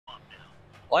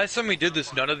Last time we did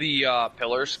this, none of the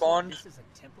pillars spawned. So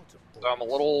I'm a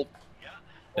little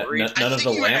worried. None of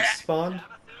the lamps spawned?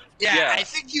 Yeah, I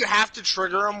think you have to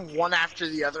trigger them one after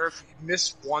the other. If you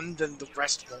miss one, then the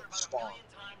rest won't spawn.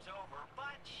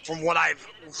 From what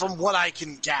I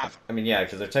can gather. I mean, yeah,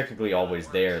 because they're technically always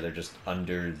there. They're just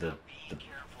under the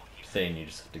thing. You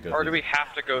just have to go. Or do we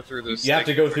have to go through this? You have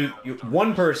to go through.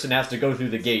 One person has to go through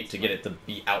the gate to get it to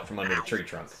be out from under the tree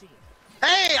trunk.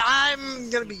 Hey, I'm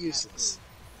gonna be useless.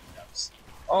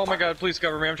 Oh my god! Please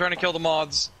cover me! I'm trying to kill the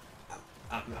mods.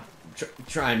 I'm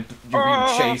trying. You're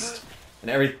being chased,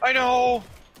 and I know.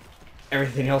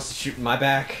 Everything else is shooting my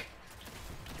back.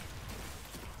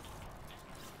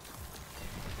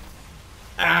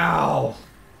 Ow!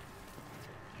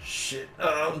 Shit!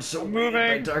 Oh, I'm so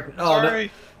moving. Dark. Oh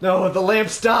Sorry. no! No! The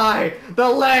lamps die! The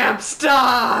lamps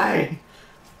die!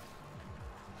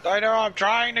 I know. I'm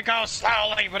trying to go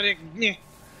slowly, but it.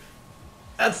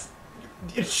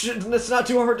 It's not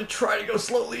too hard to try to go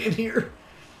slowly in here.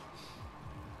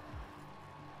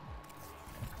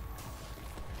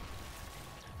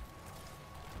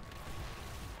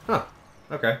 Huh.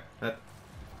 Okay. That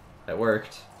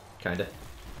worked. Kinda.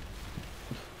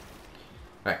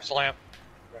 Alright. Slam.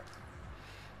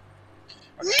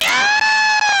 No!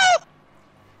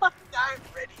 I'm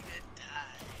ready to die.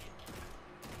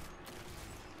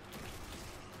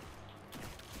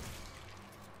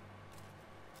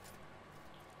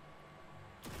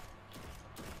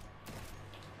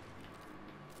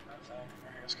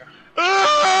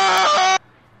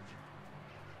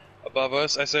 Above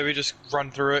us, I say we just run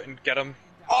through it and get them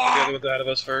together with that of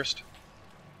us first.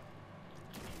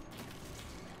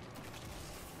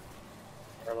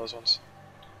 What are those ones?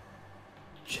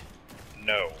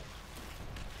 No.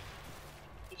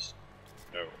 Just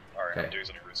no. Alright, I'm doing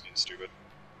something risky and stupid.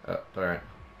 Alright.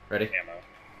 Ready? Ammo.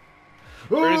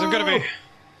 Ready as I'm gonna be.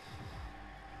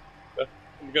 Oh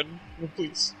my god, no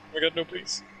please. Oh my god, no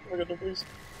please. Oh my god, no please. Oh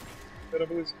my god,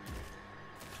 no please.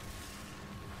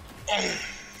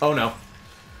 Oh no.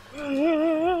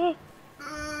 Kill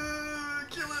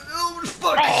it. Oh,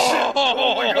 fuck shit.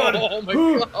 Oh my god. Oh my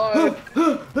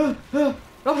god.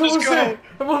 I'm almost there.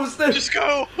 I'm almost there. Just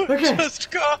go. Okay. Just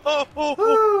go.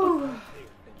 Woo.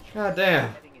 God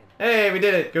damn. Hey, we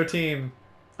did it. Go team.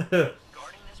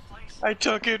 I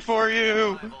took it for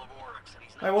you.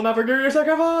 I will not forget your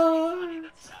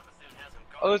sacrifice.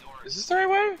 Oh, is this the right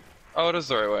way? Oh, it is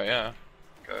the right way, yeah.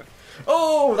 Okay.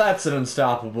 Oh, that's an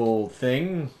unstoppable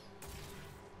thing.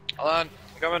 Hold on,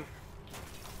 I'm coming.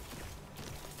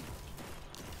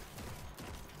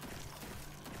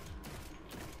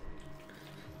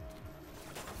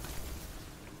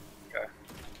 Okay.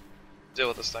 Deal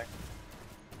with this thing.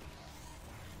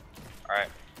 Alright.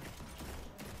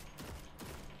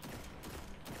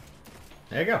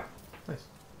 There you go. Nice.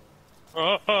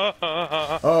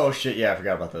 Oh shit, yeah, I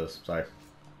forgot about those. Sorry.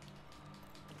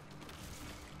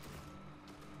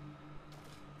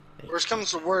 Worst comes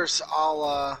to worst,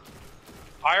 I'll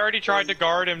I already tried to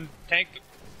guard and tank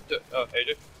the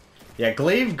AJ. Yeah,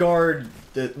 Glaive Guard,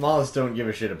 the moths don't give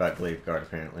a shit about Glaive Guard,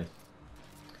 apparently.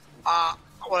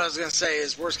 what I was gonna say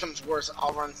is, worst comes to worst,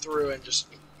 I'll run through and just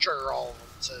trigger all of them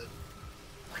to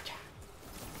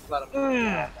let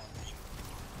them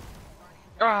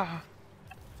Ah!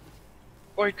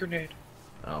 Void grenade.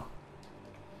 Oh.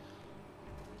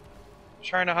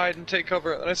 Trying to hide and take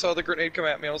cover, and I saw the grenade come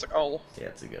at me, I was like, oh. Yeah,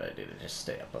 it's a good idea to just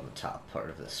stay up on the top part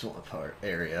of the swamp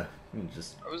area and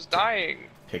just I was dying.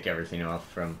 pick everything off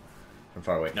from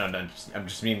far away. No, I'm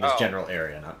just meaning this general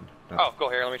area, not Oh, go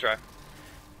here, let me try.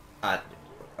 oh,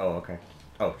 okay.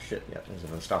 Oh, shit, yeah, there's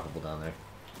an unstoppable down there.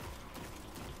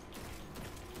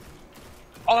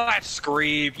 Oh, that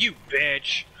scream, you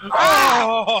bitch!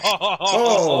 Oh!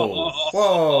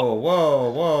 Whoa,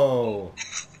 whoa, whoa.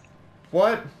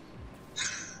 What?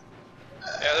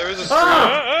 Yeah, there was a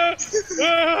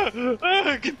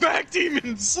get back,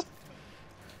 demons!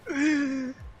 What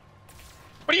do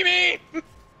you mean?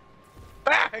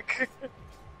 Back!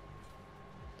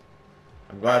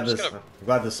 I'm glad this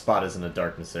spot is in a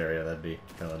darkness area. That'd be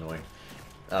hell annoying.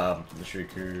 The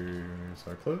shriekers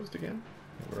are closed again.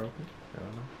 We're open. I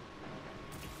don't know.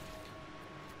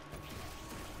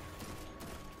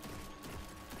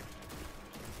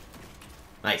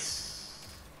 Nice.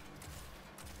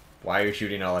 Why are you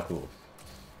shooting all that cool?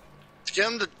 to get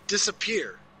them to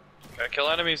disappear. Gotta kill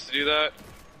enemies to do that.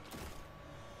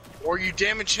 Or you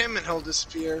damage him and he'll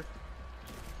disappear.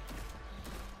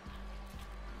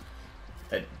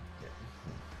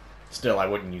 Still, I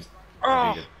wouldn't use.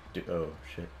 Oh. Oh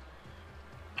shit.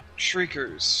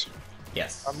 Shriekers.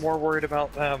 Yes. I'm more worried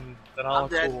about them than all I'm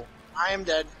dead. cool. I am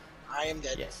dead. I am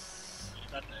dead. Yes.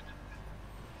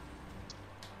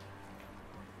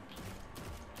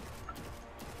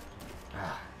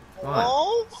 Come on.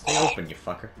 Oh. Stay open, you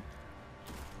fucker.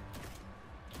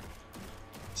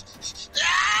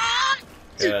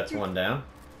 Okay, that's one down.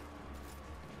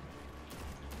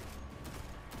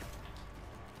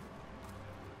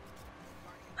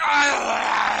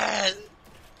 I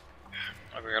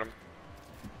got him.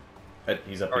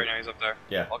 He's up Alright, here. now he's up there.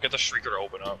 Yeah. I'll get the Shrieker to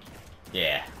open up.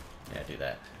 Yeah. Yeah, do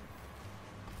that.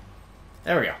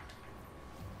 There we go.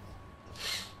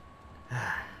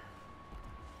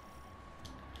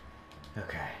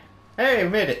 Okay. Hey, we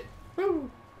made it! Woo!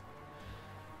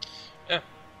 Yeah.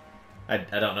 I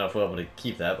don't know if we'll be able to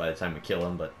keep that by the time we kill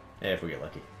him, but hey, if we get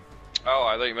lucky. Oh,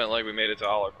 I thought you meant like we made it to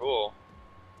Allah. Cool.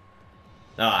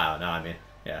 No, I mean,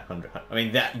 yeah, 100. I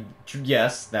mean, that,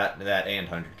 yes, that and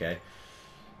 100k.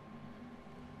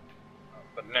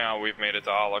 But now we've made it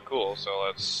to Allah. Cool, so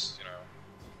let's, you know...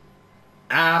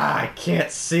 Ah, I can't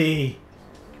see!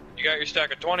 You got your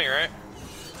stack of 20, right?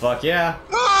 Fuck yeah!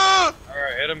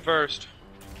 Alright, hit him first.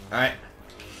 Alright.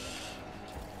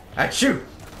 Achoo!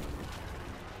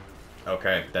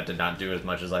 Okay, that did not do as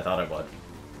much as I thought it would.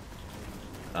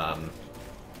 Oh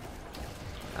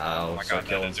my god, that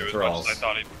killing didn't do some as thralls. much as I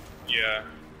thought he'd... Yeah.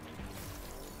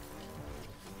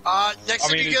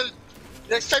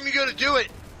 Next time you go to do it,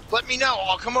 let me know.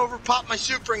 I'll come over, pop my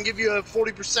super, and give you a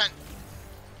 40%.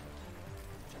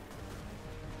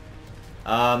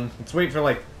 Let's wait for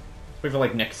like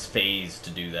next phase to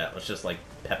do that. Let's just like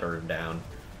pepper him down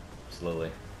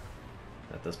slowly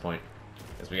at this point,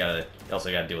 because we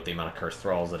also gotta deal with the amount of cursed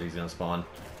thralls that he's gonna spawn.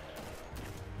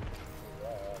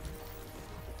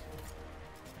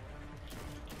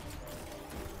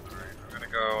 Alright, I'm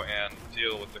gonna go and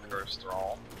deal with the cursed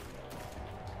thrall.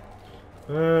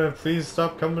 Please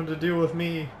stop coming to deal with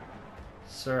me,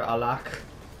 Sir Alak.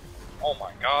 Oh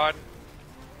my god.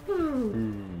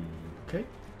 Okay.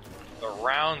 The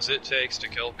rounds it takes to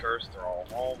kill cursed thrall.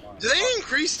 Oh my Do they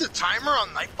increase the timer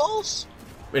on night balls?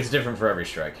 It's different for every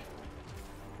strike.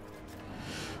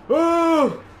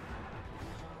 Oh!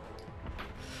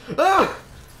 Ah!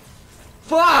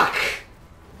 Fuck!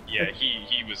 Yeah,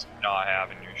 he was not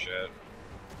having your shit.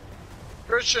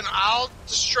 Christian, I'll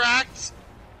distract.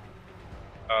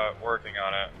 Working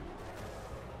on it.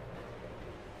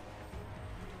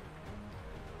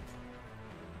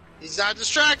 He's not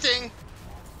distracting.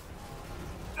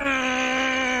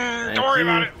 Don't worry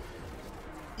about it.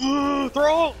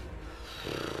 Thrall!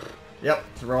 Yep,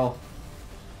 thrall.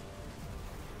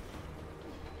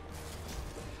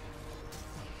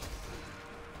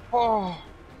 Oh.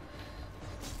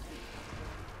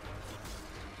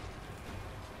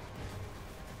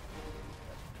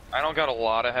 I don't got a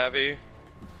lot of heavy.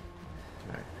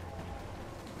 Alright.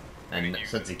 And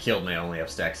since he killed me, I only have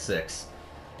stack 6.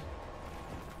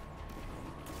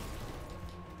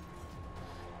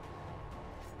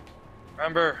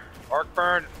 Remember, arc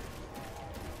burn.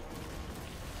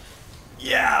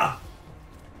 Yeah!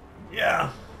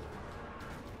 Yeah!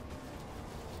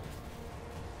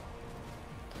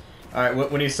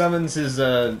 Alright, when he summons his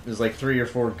like 3 or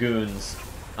 4 goons,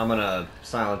 I'm gonna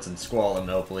silence and squall him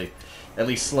to hopefully at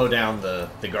least slow down the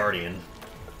Guardian.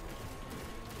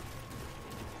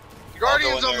 The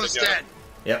Guardian's almost dead.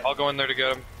 Yep. I'll go in there to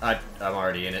get him. I'm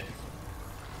already in it.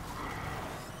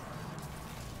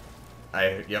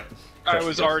 Yep. I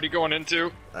was already going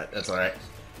into. That's alright.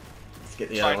 Let's get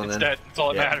the Fine, other one it's then. dead. That's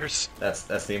all that Yeah. matters.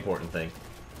 That's the important thing.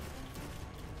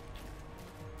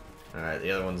 Alright,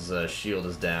 the other one's shield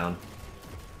is down.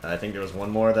 I think there was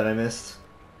one more that I missed.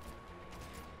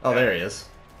 Oh, there he is.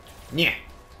 Yeah.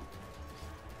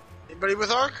 Anybody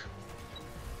with arc?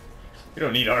 We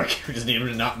don't need arc. We just need him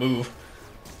to not move.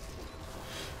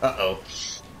 Uh-oh.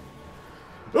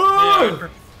 Yeah,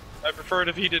 I prefer it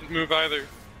if he didn't move either.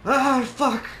 Ah,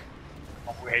 fuck!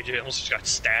 Oh, AJ almost just got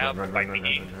stabbed by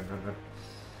me. Run.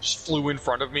 Just flew in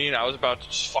front of me and I was about to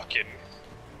just fucking...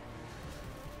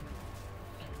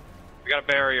 We got a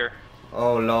barrier.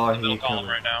 Oh, Lord, Middle he column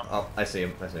right now. Oh, I see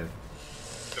him.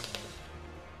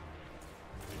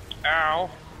 Ow.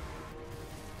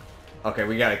 Okay,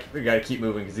 we gotta keep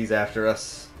moving because he's after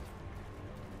us.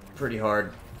 Pretty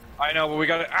hard. I know, but we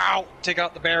gotta... Ow! Take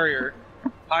out the barrier.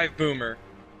 Hive boomer.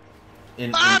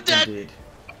 I'm dead. Indeed.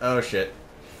 Oh, shit.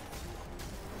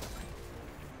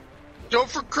 Go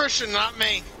for Christian, not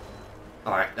me.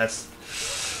 Alright, that's...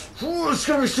 Ooh, it's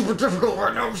gonna be super difficult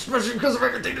right now, especially because of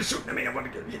everything that's shooting at me. I'm gonna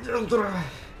get...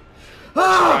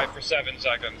 Survive for 7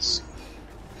 seconds.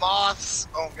 Moths.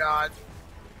 Oh, God.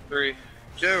 3,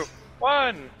 2,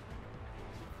 1.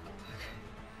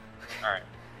 Alright.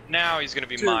 Now he's gonna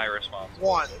be 2, my responsibility.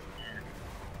 1.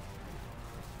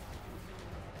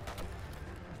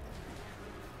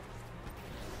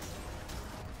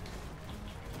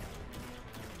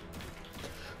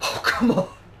 Come on.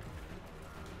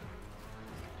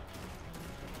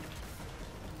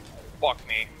 Fuck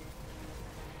me.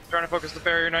 Trying to focus the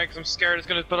barrier knight because I'm scared it's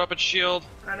gonna put up its shield.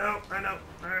 I know.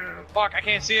 Fuck, I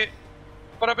can't see it.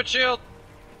 Put up its shield.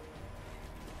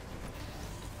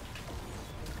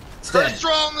 It's dead. First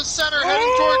draw in the center,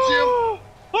 heading towards you.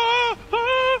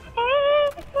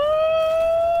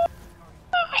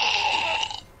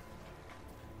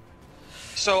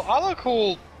 So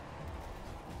Alakul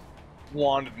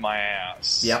wanted my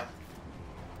ass. Yep.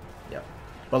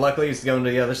 But luckily he's going to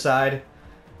the other side.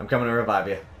 I'm coming to revive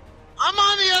you. I'm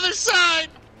on the other side.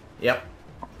 Yep.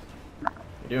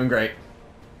 You're doing great.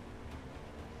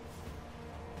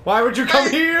 Why would you come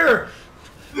here?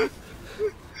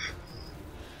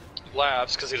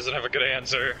 Laughs because he doesn't have a good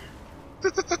answer.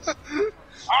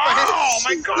 Oh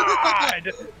my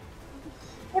god!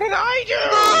 What did I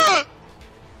do?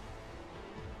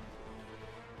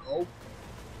 Oh.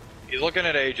 He's looking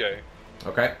at AJ.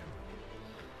 Okay.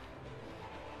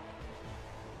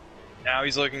 Now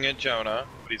he's looking at Jonah,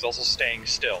 but he's also staying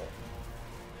still.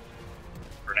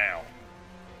 For now.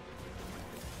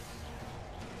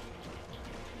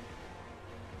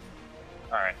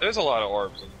 Alright, there's a lot of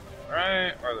orbs in there,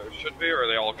 right? Or there should be, or are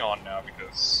they all gone now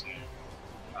because...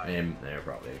 They're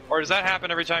probably... Or does that happen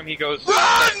every time he goes...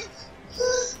 Run!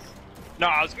 No,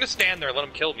 I was gonna stand there and let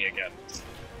him kill me again.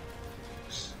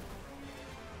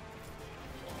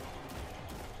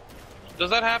 Does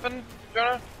that happen,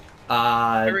 Jonah?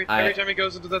 Every time he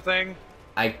goes into the thing?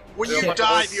 When you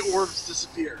die, the orbs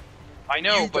disappear. I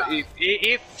know, You but die.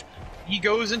 if he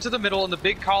goes into the middle and the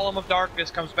big column of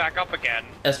darkness comes back up again...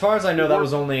 As far as I know,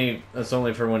 that's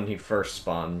only for when he first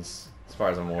spawns, as far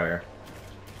as I'm aware.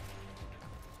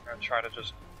 I'm gonna try to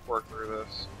just work through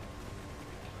this.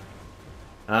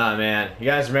 Ah, man. You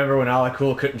guys remember when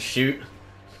Alakul couldn't shoot?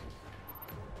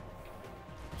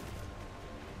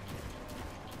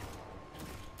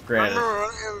 Granted.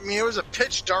 I mean, it was a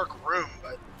pitch dark room,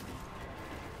 but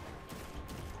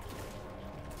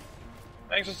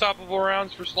Thanks, Unstoppable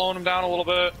Rounds, for slowing him down a little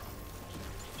bit.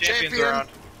 Champion's Champion. around.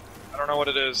 I don't know what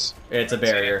it is. It's a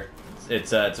barrier.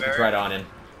 It's Barrier? right on him,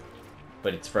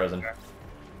 but it's frozen. Okay.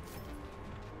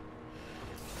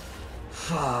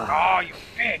 Fuck. Oh, you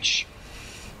bitch!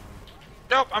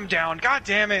 Nope, I'm down. God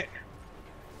damn it!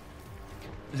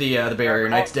 The barrier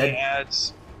knight's Caught in dead. the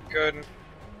ads. Good.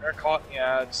 They're caught in the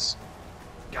ads.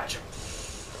 Gotcha.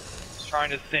 Just trying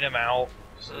to thin him out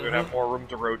so we would have more room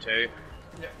to rotate.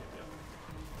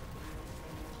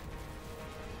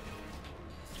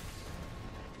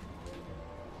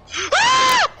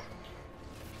 Ah!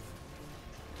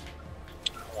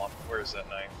 Hold on, where's that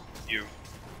knife? You.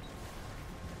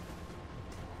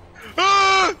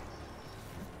 Ah!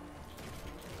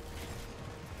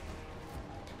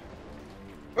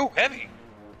 Oh, heavy!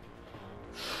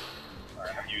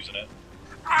 Alright, I'm using it.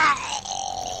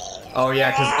 Oh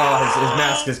yeah, because his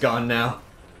mask is gone now.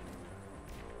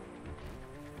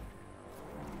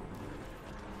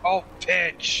 Oh,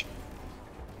 bitch!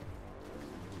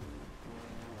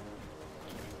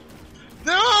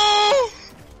 No!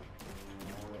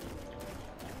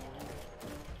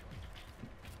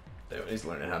 Dude, he's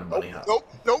learning how to bunny hop. Nope.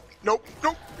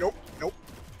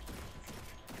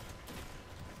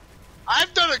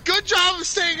 I've done a good job of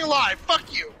staying alive.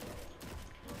 Fuck you.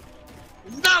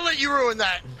 Not let you ruin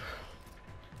that.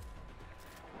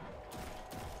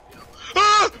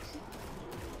 Ah!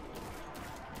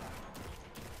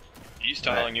 He's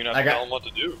telling you not I to got- tell him what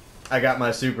to do. I got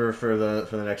my super for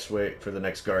the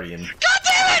next guardian. God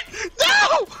damn it!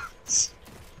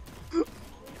 No!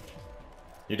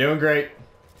 You're doing great.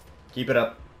 Keep it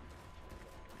up.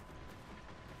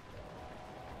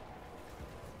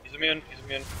 He's immune.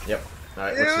 Yep. All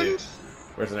right, let's see.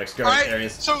 Where's the next guardian? There he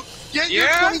is. So get your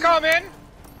Yeah, 20, I'm coming!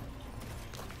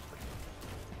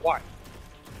 What?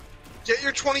 get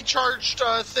your 20 charged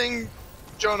thing,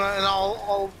 Jonah, and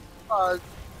I'll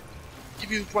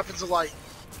give you weapons of light.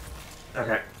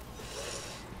 Okay.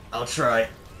 I'll try.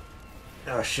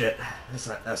 Oh shit.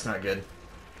 That's not good.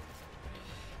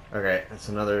 Okay, that's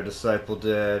another disciple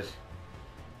dead.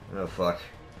 Oh fuck.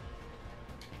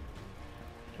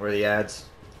 Where are the ads?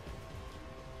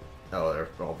 Oh, they're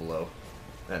all below.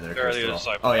 And they're They're the crystal.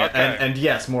 disciple. Oh yeah, Okay. and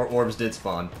yes, more orbs did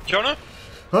spawn. Jonah?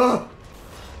 Oh!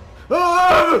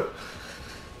 Oh!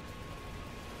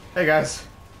 Hey guys.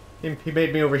 He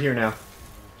made me over here now.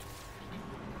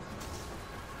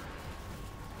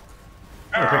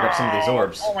 I'm gonna pick up some of these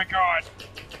orbs. Oh my god.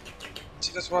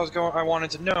 See, that's what I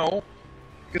wanted to know.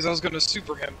 Because I was gonna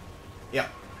super him. Yep.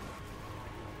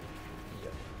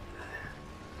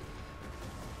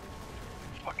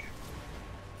 Fuck.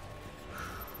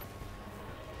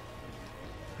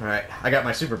 Alright, I got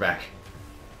my super back.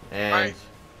 And Alright.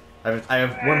 I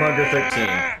have 113.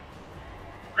 I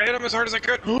hit him as hard as I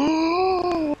could.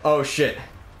 Oh shit.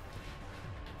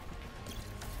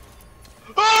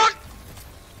 Ah!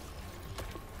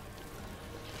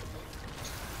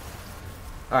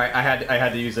 Alright, I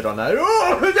had to use it on that.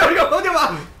 Oh, no, no, no, no.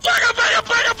 Back up, back up,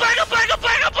 back up, back up, back up,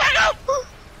 back up, back up!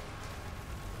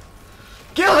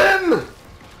 Kill him!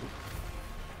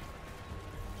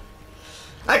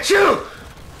 Achoo!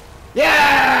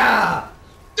 Yeah!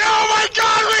 Oh my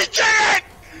god, we did it!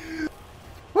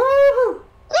 Woo!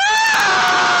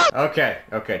 Ah! Okay,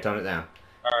 okay, tone it down.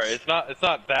 Alright, it's not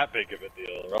that big of a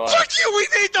deal. Relax. Fuck you, we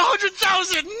made the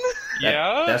 100,000!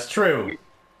 Yeah? That's true.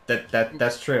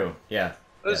 That's true. Yeah.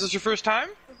 Is this your first time?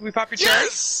 We pop your cherry?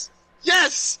 Yes!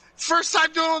 Yes! First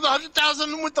time doing with the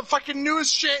 100,000 with the fucking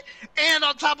newest shit, and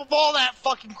on top of all that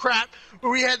fucking crap,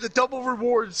 we had the double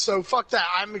rewards, so fuck that,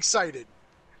 I'm excited.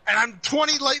 And I'm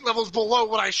 20 light levels below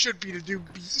what I should be to be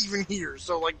even here,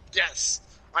 so like, yes,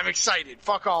 I'm excited.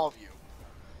 Fuck all of you.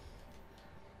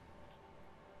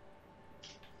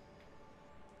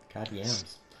 God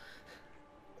yams.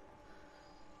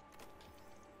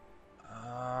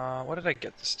 What did I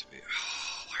get this to be?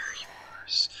 Oh, why are you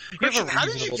worse? Christian, how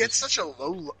did you get such a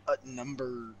low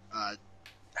number?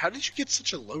 How did you get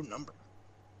such a low number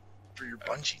for your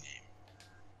Bungie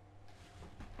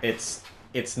name?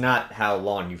 It's not how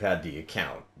long you've had the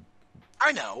account.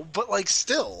 I know, but like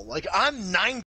still, like I'm 9